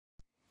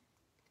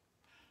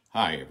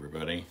Hi,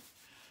 everybody.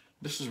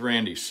 This is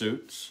Randy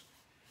Suits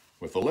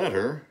with a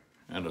letter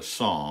and a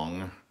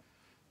song.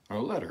 Our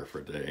letter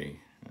for day,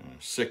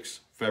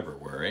 6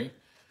 February,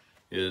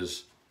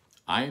 is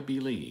I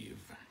Believe.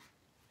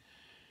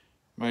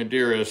 My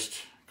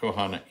dearest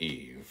Kohana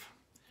Eve,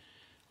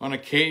 on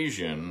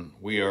occasion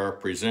we are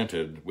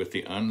presented with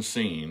the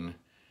unseen,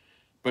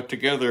 but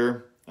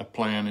together a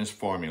plan is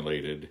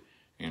formulated,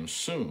 and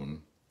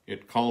soon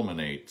it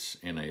culminates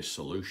in a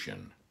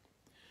solution.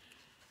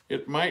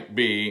 It might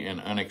be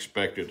an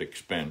unexpected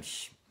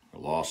expense, a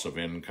loss of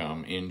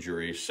income,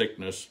 injury,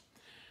 sickness,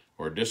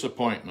 or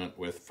disappointment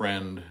with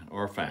friend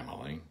or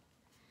family.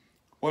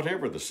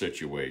 Whatever the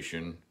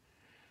situation,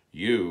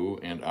 you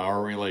and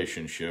our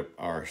relationship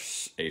are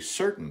a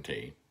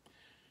certainty,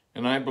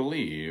 and I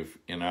believe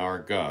in our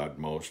God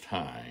Most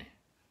High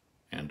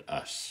and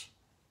us.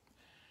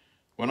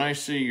 When I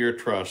see your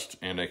trust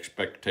and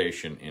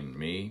expectation in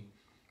me,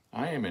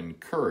 I am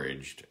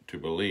encouraged to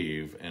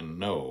believe and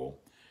know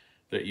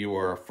that you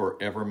are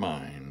forever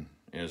mine,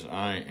 as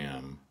I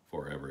am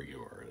forever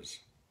yours.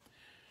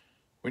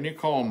 When you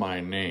call my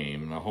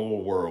name, the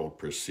whole world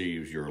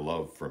perceives your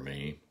love for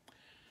me,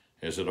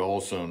 as it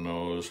also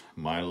knows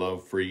my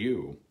love for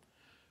you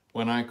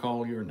when I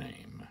call your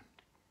name.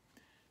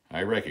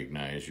 I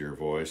recognize your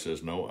voice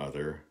as no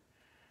other,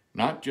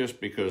 not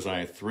just because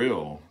I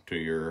thrill to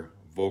your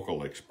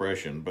vocal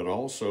expression, but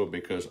also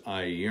because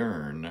I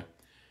yearn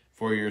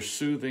for your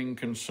soothing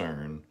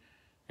concern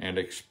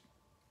and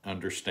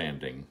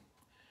understanding.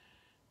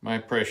 My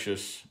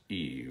precious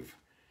Eve,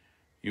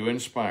 you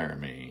inspire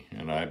me,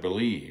 and I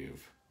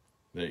believe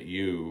that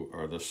you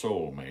are the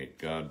soulmate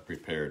God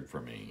prepared for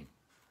me.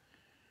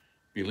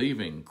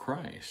 Believing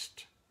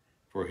Christ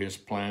for his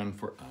plan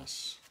for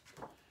us,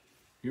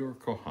 your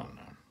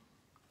Kohana.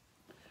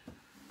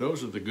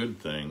 Those are the good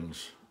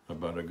things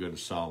about a good,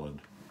 solid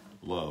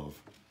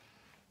love.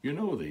 You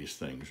know these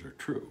things are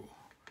true,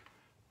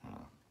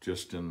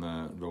 just in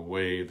the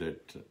way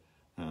that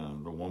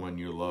the woman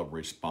you love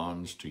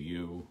responds to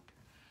you.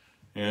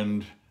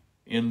 And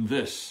in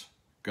this,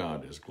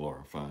 God is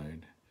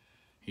glorified.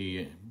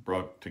 He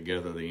brought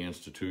together the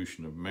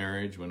institution of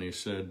marriage when he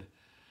said,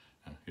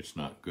 it's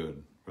not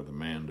good for the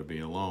man to be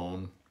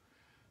alone.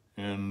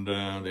 And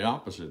the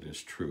opposite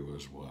is true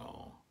as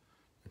well.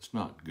 It's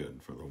not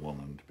good for the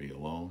woman to be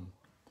alone.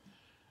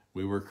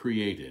 We were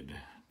created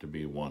to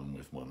be one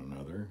with one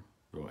another.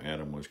 Though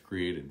Adam was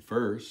created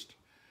first,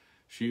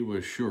 she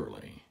was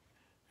surely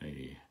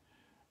a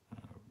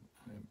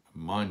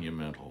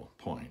monumental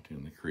point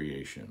in the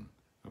creation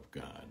of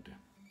God.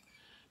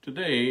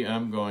 Today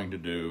I'm going to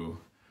do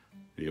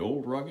the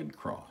old rugged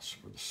cross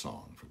for the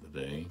song for the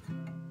day.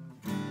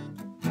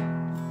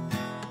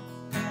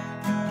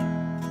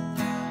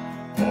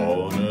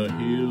 On a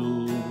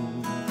hill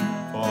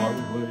far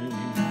away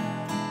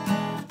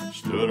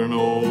stood an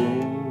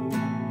old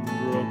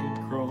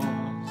rugged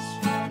cross,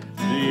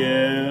 the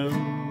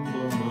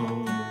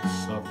emblem of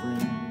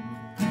suffering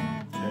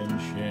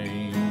and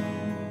shame.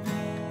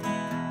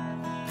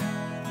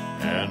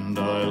 And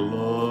I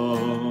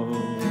love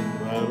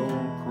that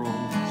old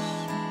cross,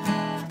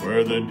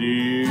 where the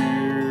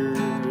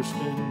dearest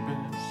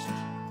and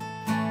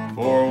best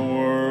for a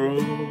world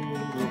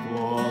of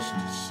lost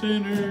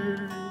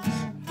sinners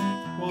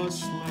was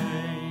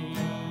slain.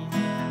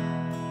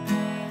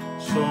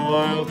 So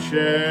I'll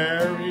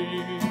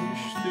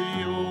cherish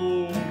the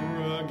old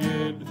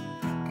rugged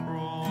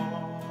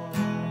cross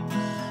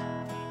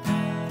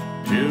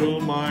till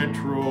my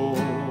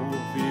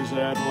trophies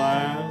at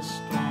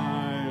last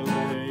I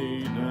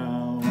lay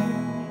down.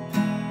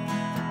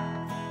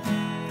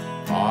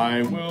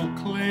 I will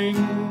cling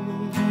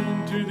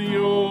to the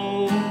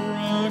old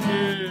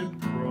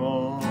rugged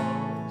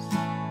cross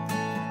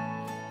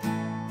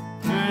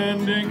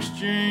and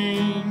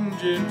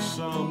exchange it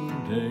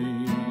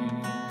someday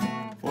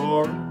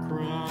for a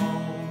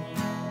crown.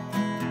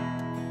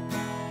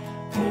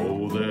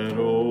 Oh, that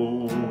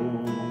old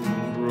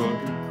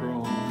rugged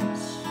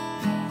cross,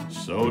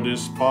 so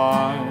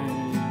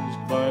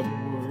despised by the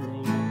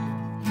world,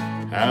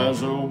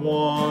 has a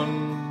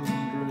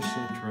wondrous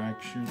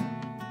attraction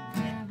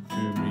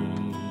to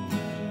me.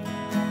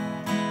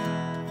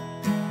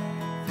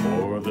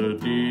 For the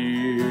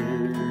dear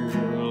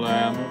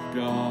Lamb of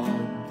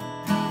God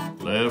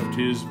left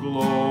his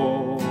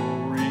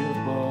glory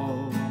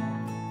above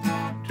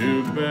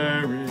to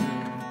bear it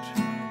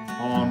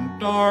on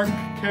dark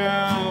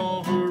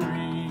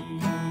Calvary.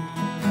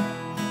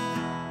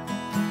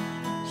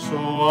 So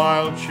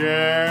I'll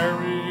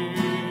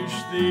cherish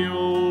the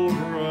old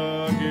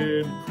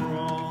rugged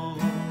cross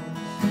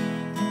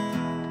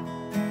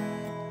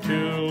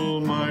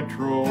till my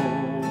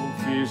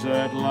trophies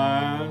at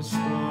last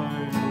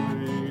I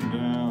lay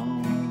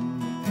down.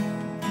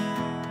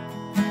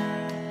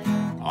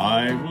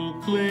 I will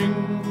cling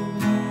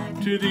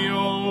to the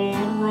old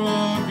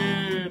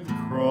rugged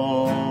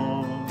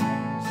cross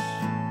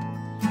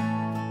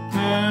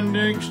and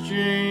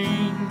exchange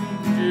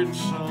it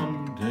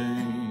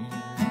someday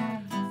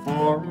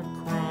for a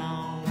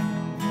crown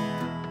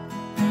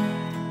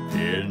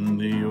in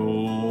the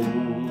old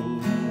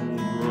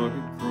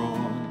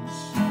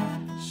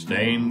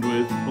stained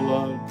with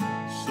blood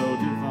so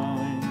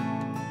divine,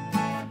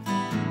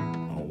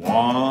 a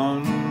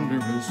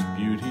wondrous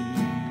beauty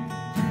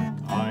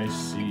I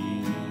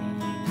see.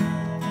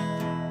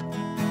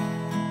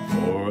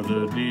 For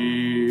the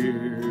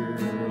dear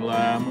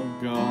Lamb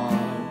of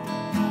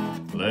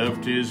God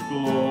left his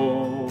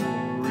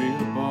glory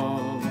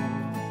above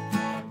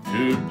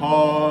to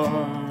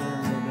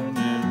pardon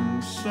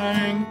and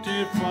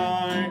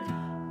sanctify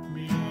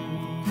me.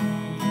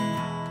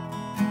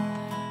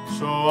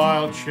 So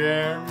I'll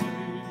cherish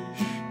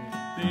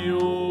the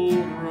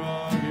old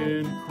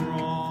rugged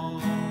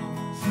cross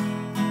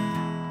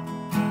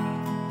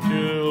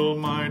till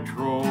my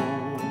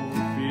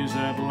trophies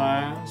at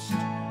last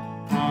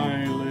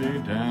I lay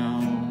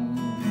down.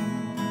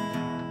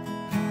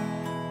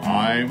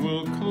 I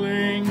will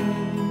cling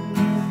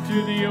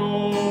to the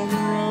old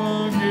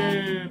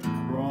rugged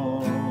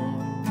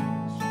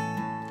cross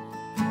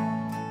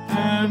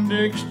and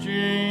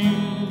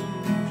exchange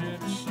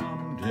it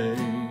someday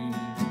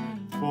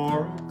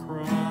for a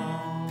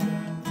crown.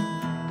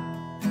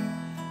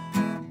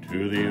 To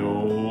the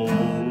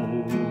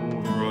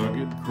old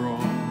rugged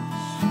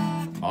cross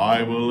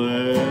I will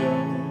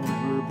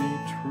ever be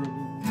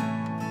true,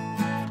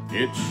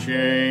 its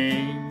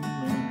shame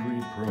and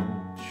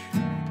reproach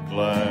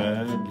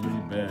gladly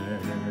bear.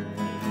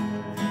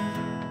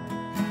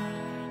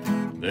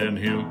 Then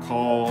he'll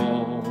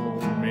call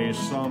me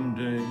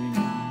someday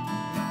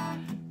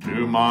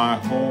to my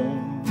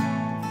home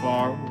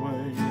far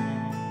away,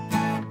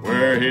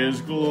 where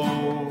his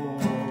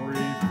glory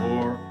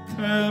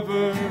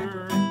forever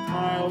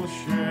I'll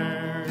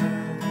share.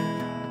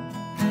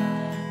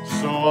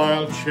 So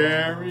I'll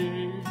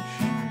cherish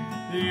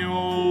the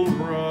old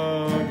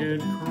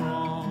rugged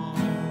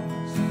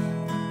cross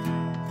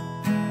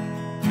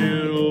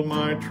till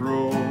my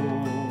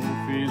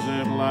trophies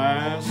at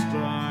last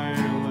I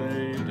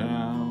lay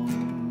down.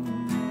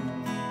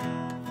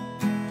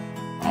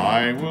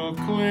 I will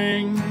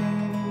cling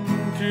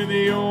to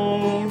the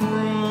old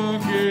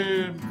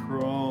rugged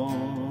cross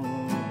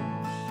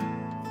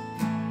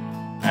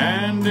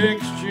and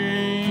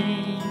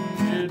exchange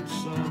it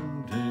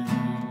someday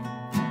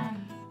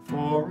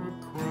for a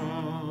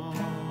crown.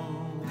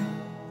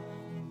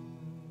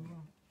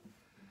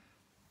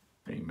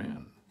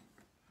 Amen.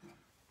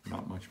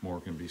 Not much more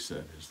can be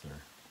said, is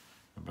there,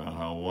 about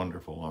how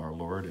wonderful our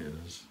Lord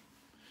is,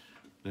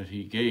 that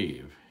he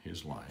gave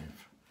his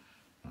life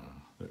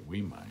that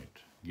we might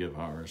give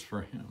ours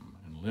for him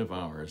and live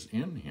ours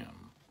in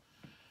him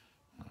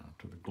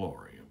to the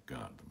glory of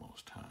God the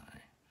Most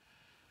High.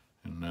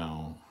 And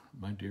now,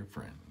 my dear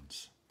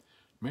friends,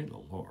 may the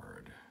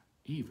Lord,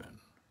 even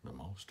the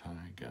Most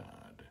High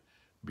God,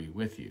 be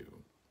with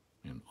you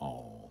in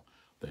all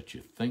that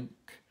you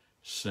think,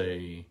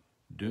 say,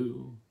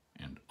 do,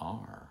 and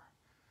are.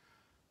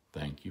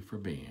 Thank you for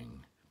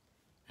being,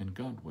 and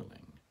God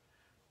willing,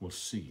 we'll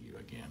see you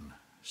again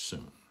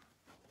soon.